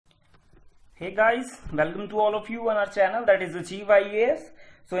Hey guys, welcome to all of you on our channel, that is Achieve IAS.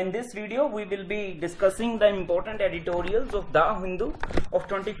 So in this video we will be discussing the important editorials of The Hindu of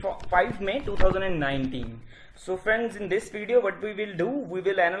 25 May 2019. So friends, in this video what we will do, we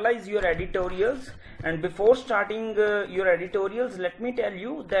will analyze your editorials, and before starting your editorials, let me tell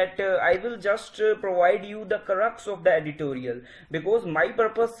you that I will just provide you the crux of the editorial, because my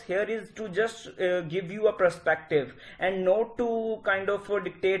purpose here is to just give you a perspective and not to kind of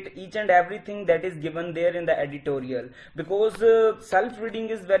dictate each and everything that is given there in the editorial, because self-reading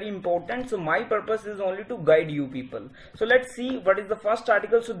is very important. So my purpose is only to guide you people. So let's see what is the first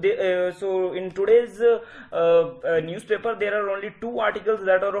article. So in today's newspaper there are only two articles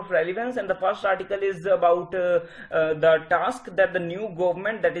that are of relevance, and the first article is about the task that the new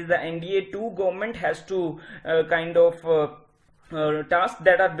government, that is the NDA-2 government, has to tasks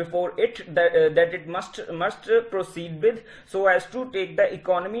that are before it, that it must proceed with, so as to take the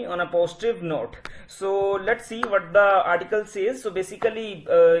economy on a positive note. So let's see what the article says. So basically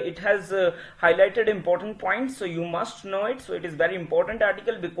it has highlighted important points, so you must know it. So it is very important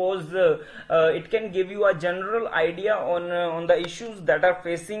article because it can give you a general idea on the issues that are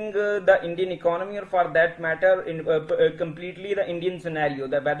facing the Indian economy, or for that matter in completely the Indian scenario,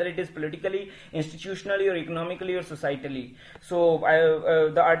 that whether it is politically, institutionally, or economically, or societally. So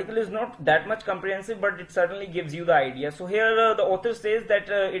the article is not that much comprehensive, but it certainly gives you the idea. So here the author says that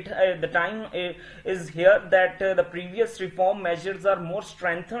the time is here that the previous reform measures are more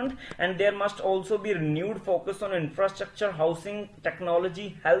strengthened, and there must also be renewed focus on infrastructure, housing,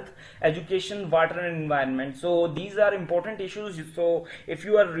 technology, health, education, water and environment. So these are important issues. So if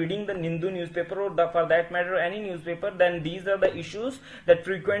you are reading the Hindu newspaper, or for that matter any newspaper, then these are the issues that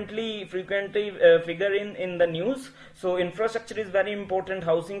frequently figure in the news. So infrastructure is very important,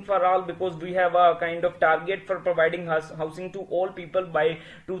 housing for all, because we have a kind of target for providing housing to all people by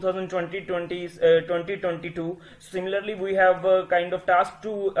 2022. Similarly, we have a kind of task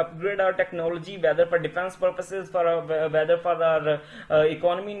to upgrade our technology, whether for defense purposes, whether for our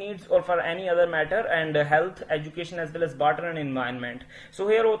economy needs, or for any other matter, and health, education, as well as water and environment. So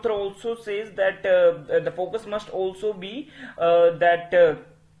here author also says that the focus must also be that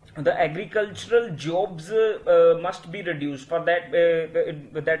the agricultural jobs must be reduced. For that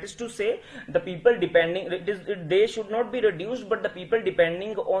that is to say, the people depending, they should not be reduced, but the people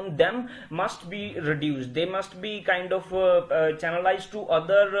depending on them must be reduced. They must be kind of channelized to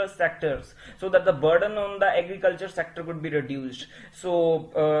other sectors, so that the burden on the agriculture sector could be reduced. So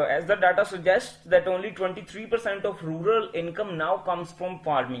as the data suggests, that only 23% of rural income now comes from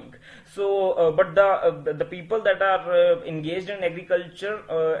farming. So but the people that are engaged in agriculture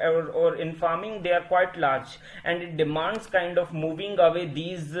or in farming, they are quite large, and it demands kind of moving away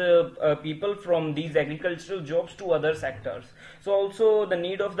these people from these agricultural jobs to other sectors. So also the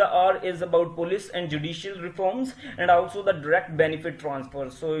need of the hour is about police and judicial reforms, and also the direct benefit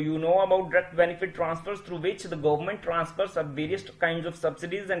transfers. So you know about direct benefit transfers, through which the government transfers various kinds of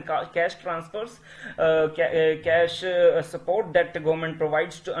subsidies and cash transfers, cash support that the government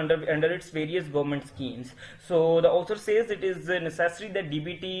provides to under its various government schemes. So the author says it is necessary that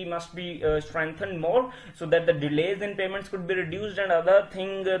DBT must be strengthened more, so that the delays in payments could be reduced, and other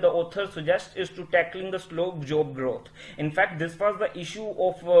thing the author suggests is to tackling the slow job growth. In fact, this was the issue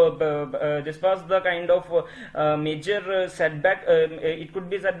of this was the kind of major setback. It could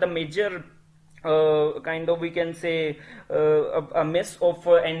be that the major kind of, we can say, a miss of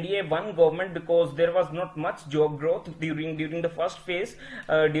NDA-1 government, because there was not much job growth during the first phase,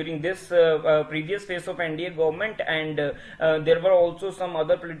 during this previous phase of NDA government, and there were also some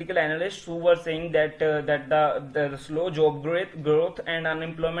other political analysts who were saying that the slow job growth and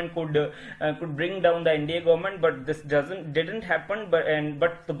unemployment could bring down the NDA government, but this didn't happen.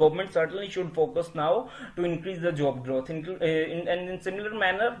 But the government certainly should focus now to increase the job growth. And in similar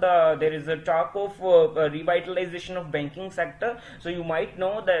manner, there is a talk of revitalization of banking sector. So you might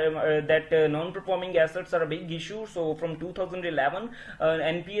know that non-performing assets are a big issue. So from 2011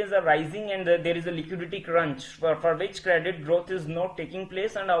 NPAs are rising, and there is a liquidity crunch for which credit growth is not taking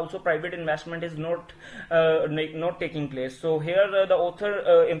place, and also private investment is not taking place. So here the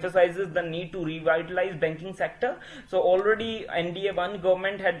author emphasizes the need to revitalize banking sector. So already NDA-1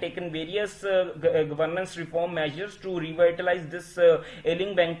 government had taken various governance reform measures to revitalize this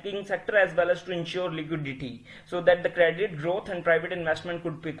ailing banking sector, as well as to ensure liquidity, so that the credit growth and private investment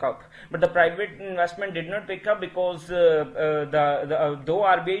could pick up. But the private investment did not pick up, because though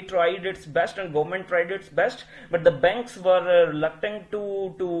RBI tried its best and government tried its best, but the banks were reluctant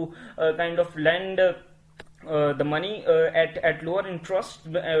to kind of lend the money at lower interest,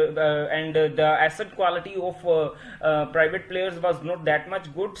 and the asset quality of private players was not that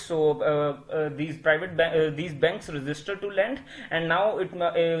much good, so these banks registered to lend, and now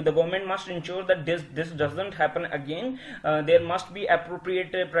the government must ensure that this doesn't happen again. There must be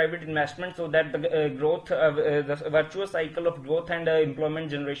appropriate private investment so that the growth, the virtuous cycle of growth and employment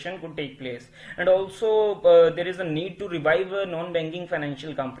generation could take place. And also there is a need to revive non-banking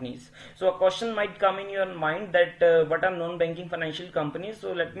financial companies. So a question might come in your mind that what are non-banking financial companies.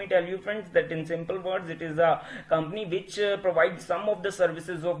 So let me tell you, friends, that in simple words, it is a company which provides some of the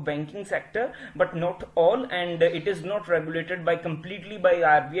services of banking sector but not all, and it is not regulated completely by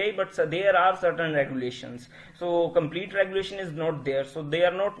RBI, but there are certain regulations. So complete regulation is not there, so they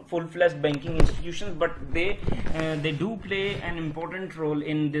are not full-fledged banking institutions, but they do play an important role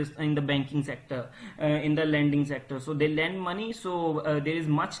in the banking sector, in the lending sector. So they lend money, so there is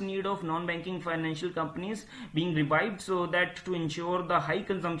much need of non-banking financial companies being revived, so that to ensure the high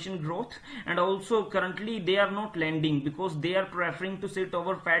consumption growth. And also currently they are not lending because they are preferring to sit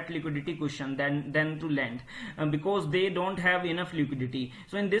over fat liquidity cushion than to lend, because they don't have enough liquidity.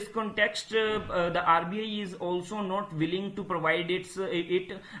 So in this context, the RBI is also not willing to provide it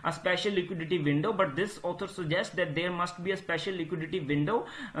a special liquidity window, but this author suggests that there must be a special liquidity window,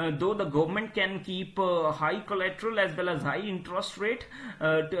 though the government can keep high collateral as well as high interest rate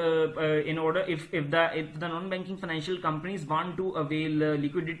in order if the non-banking financial companies want to avail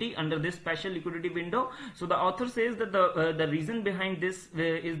liquidity under this special liquidity window. So the author says that the reason behind this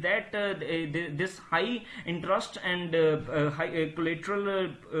is that this high interest and high collateral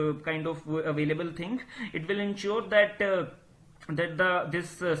kind of available thing, it will ensure that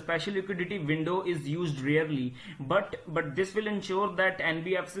this special liquidity window is used rarely, but this will ensure that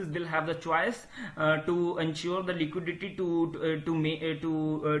NBFCs will have the choice to ensure the liquidity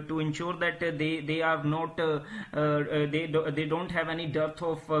to ensure that they are not they don't have any dearth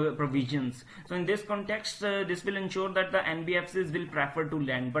of provisions. So in this context, this will ensure that the NBFCs will prefer to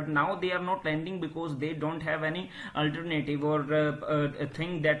lend, but now they are not lending because they don't have any alternative or a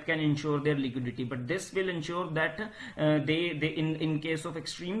thing that can ensure their liquidity. But this will ensure that they in case of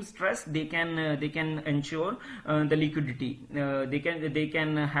extreme stress they can ensure the liquidity. They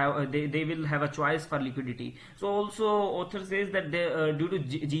will have a choice for liquidity. So also author says that due to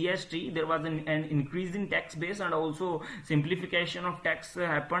GST there was an increase in tax base, and also simplification of tax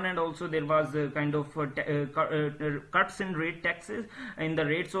happened, and also there was kind of cuts in the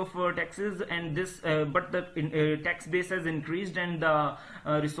rates of taxes, and this but the tax base has increased, and the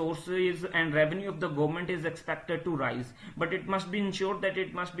resources and revenue of the government is expected to rise, but it must be ensured that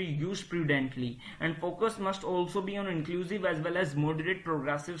it must be used prudently, and focus must also be on inclusive as well as moderate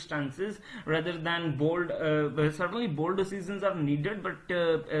progressive stances rather than bold. Certainly bold decisions are needed, but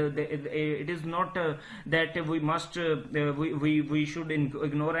it is not that we must we should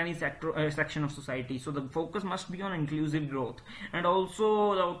ignore any section of society. So the focus must be on inclusive growth. And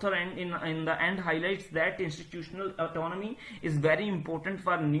also the author in the end highlights that institutional autonomy is very important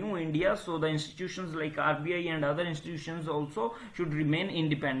for new India. So the institutions like RBI and other institutions also should remain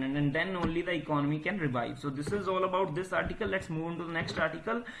independent, and then only the economy can revive. So this is all about this article. Let's move on to the next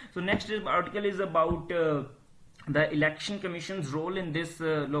article. So next article is about the election commission's role in this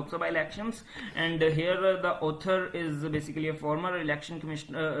Lok Sabha elections, and here the author is basically a former election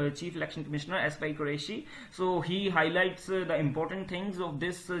commissioner, chief election commissioner S.Y. Qureshi. So he highlights the important things of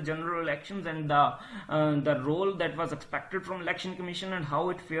this general elections and the role that was expected from election commission and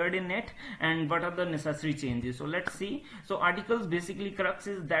how it fared in it, and what are the necessary changes. So let's see. So articles basically crux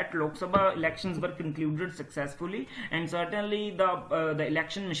is that Lok Sabha elections were concluded successfully, and certainly the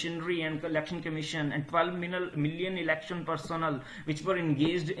election machinery and election commission and 12 million election personnel which were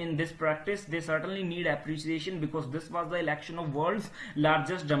engaged in this practice, they certainly need appreciation, because this was the election of world's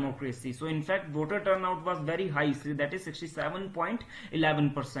largest democracy. So in fact voter turnout was very high, so that is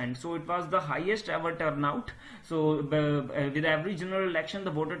 67.11%. so it was the highest ever turnout. So with every general election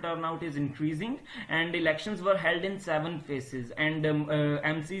the voter turnout is increasing, and elections were held in 7 phases, and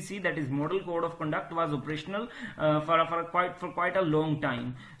MCC, that is Model Code of Conduct, was operational for quite a long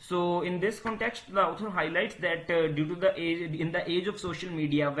time. So in this context the author highlights that due to the age of social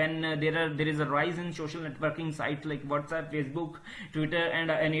media, when there is a rise in social networking sites like WhatsApp, Facebook, Twitter,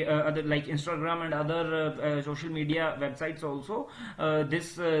 and any other like Instagram and other social media websites also,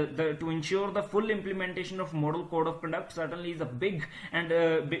 to ensure the full implementation of Model Code of Conduct certainly is a big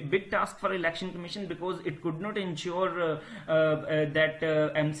task for election commission, because it could not ensure that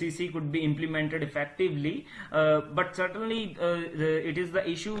MCC could be implemented effectively, but certainly it is the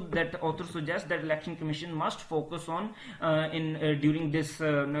issue that author suggests that election commission must focus on during this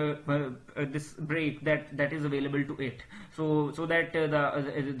this break that is available to it, so that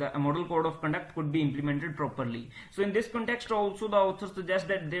the model code of conduct could be implemented properly. So in this context also, the author suggests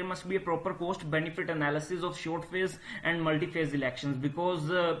that there must be a proper cost benefit analysis of short phase and multi-phase elections, because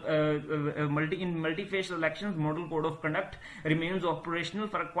in multi-phase elections model code of conduct remains operational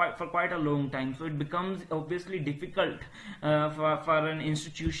for quite a long time. So it becomes obviously difficult for an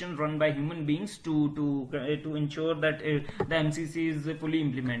institution run by human beings to ensure that the MCC is fully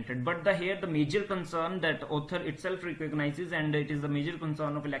implemented. But here the major concern that author itself recognizes, and it is the major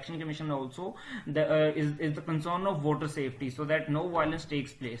concern of Election Commission also, is the concern of voter safety, so that no violence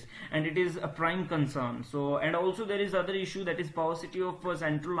takes place, and it is a prime concern. So, and also there is other issue, that is paucity of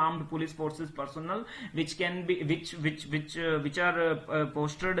central armed police forces personnel, which can be which are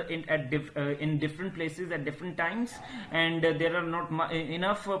posted in different places at different times, and there are not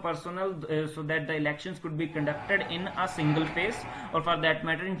enough personnel so that the elections could be conducted in a single phase, or for that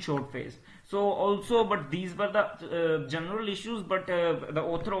matter in short phase. So also, but these were the general issues, but the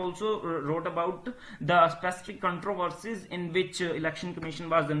author also wrote about the specific controversies in which Election Commission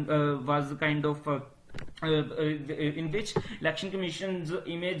was kind of in which Election Commission's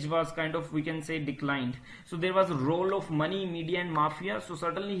image was kind of, we can say, declined. So there was a role of money, media and mafia. So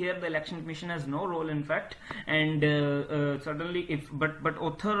certainly here the Election Commission has no role in fact, and certainly but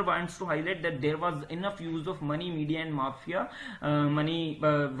author wants to highlight that there was enough use of money, media and mafia. Money,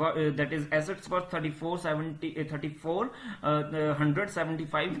 that is assets worth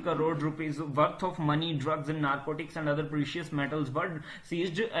 175 crore rupees worth of money, drugs and narcotics and other precious metals were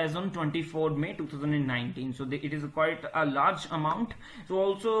seized as on 24 May 2019. So it is quite a large amount. So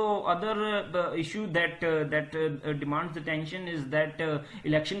also other issue that demands attention is that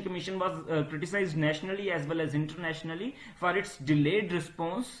Election Commission was criticized nationally as well as internationally for its delayed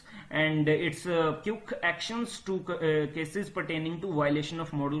response and its quick actions to cases pertaining to violation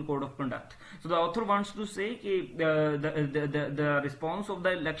of model code of conduct. So the author wants to say the response of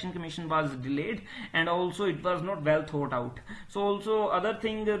the Election Commission was delayed, and also it was not well thought out. So also other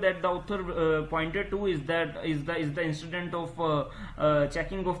thing that the author pointed to is the incident of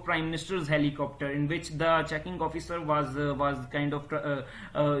checking of Prime Minister's helicopter, in which the checking officer was kind of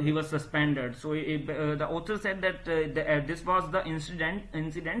he was suspended. So the author said that this was the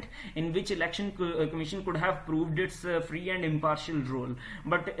incident in which Election Commission could have proved its free and impartial role,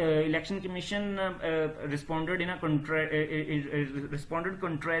 but Election Commission responded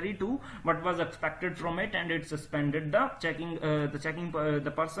contrary to what was expected from it, and it suspended the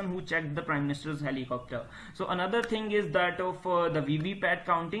person who checked the Prime Minister's helicopter. So another thing is that of the VVPAT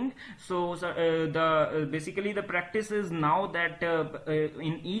counting. So basically the practice is now that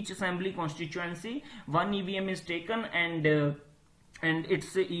in each assembly constituency one EVM is taken, and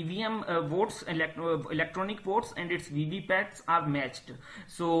its EVM votes, electronic votes, and its VVPATs are matched.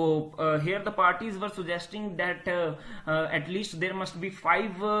 So here the parties were suggesting that at least there must be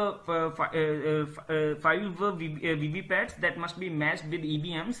five VVPATs that must be matched with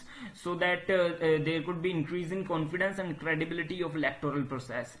EVMs, so that there could be increase in confidence and credibility of electoral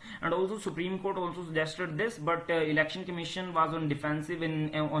process. And also Supreme Court also suggested this, but Election Commission was on defensive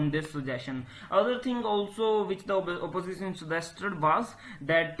on this suggestion. Other thing also which the opposition suggested was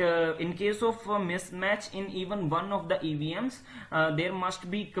that in case of a mismatch in even one of the EVMs, there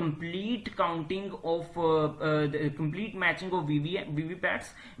must be complete counting of the complete matching of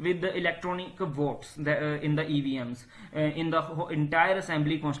VVPATs with the electronic votes in the EVMs in the entire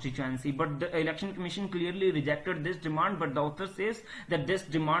assembly constituency. But the Election Commission clearly rejected this demand, but the author says that this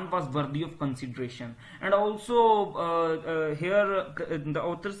demand was worthy of consideration. And also here the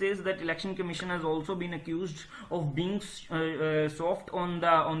author says that Election Commission has also been accused of being soft on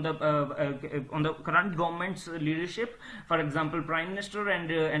the current government's leadership, for example Prime Minister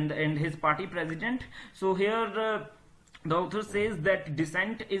and his party president. So here the author says that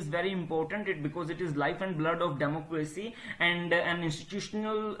dissent is very important because it is life and blood of democracy, and an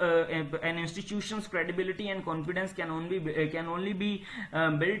institution's credibility and confidence can only be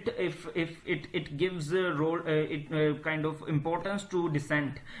built if it gives kind of importance to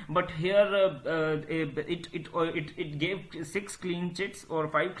dissent. But here it gave 6 clean chits or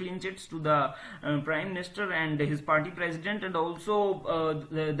 5 clean chits to the Prime Minister and his party president, and also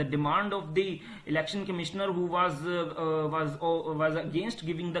the demand of the election commissioner who was against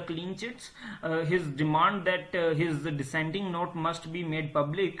giving the clean chits, his demand that his dissenting note must be made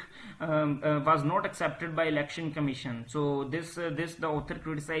public was not accepted by Election Commission. So this the author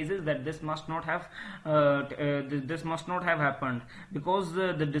criticizes that this must not have happened, because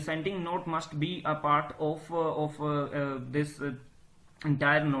the dissenting note must be a part of this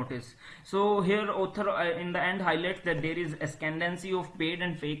entire notice. So here author in the end highlights that there is ascendancy of paid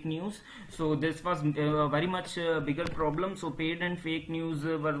and fake news. So this was very much bigger problem. So paid and fake news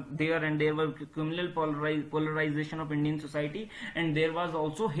were there, and there were criminal polarization of Indian society, and there was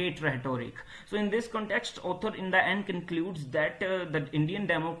also hate rhetoric. So in this context, author in the end concludes that the Indian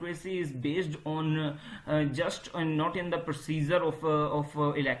democracy is based on just not in the procedure of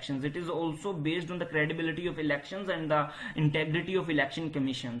elections. It is also based on the credibility of elections and the integrity of election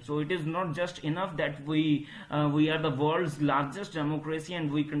commission. So it is not just enough that we are the world's largest democracy and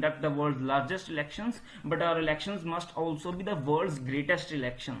we conduct the world's largest elections, but our elections must also be the world's greatest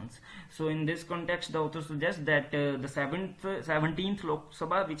elections. So in this context, the author suggests that the 17th Lok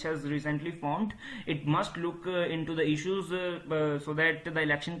Sabha, which has recently formed, it must look into the issues so that the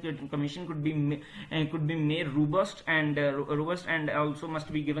election commission could be made robust and also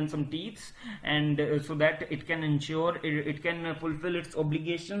must be given some teeth, and so that it can ensure it can fulfill its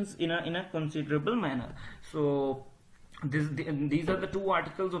obligations in a considerable manner. So these are the two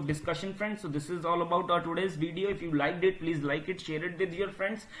articles of discussion, friends. So this is all about our today's video. If you liked it, please like it, share it with your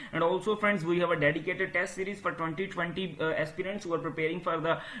friends. And also, friends, we have a dedicated test series for 2020 aspirants who are preparing for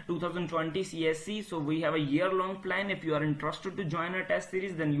the 2020 CSC. So we have a year-long plan. If you are interested to join our test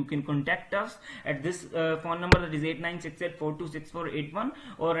series, then you can contact us at this phone number, that is 8968426481,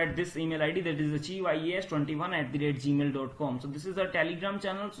 or at this email ID, that is achieveias21@gmail.com. So this is our Telegram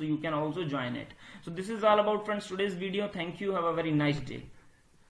channel, so you can also join it. So this is all about, friends, today's video. Thank you. Have a very nice day.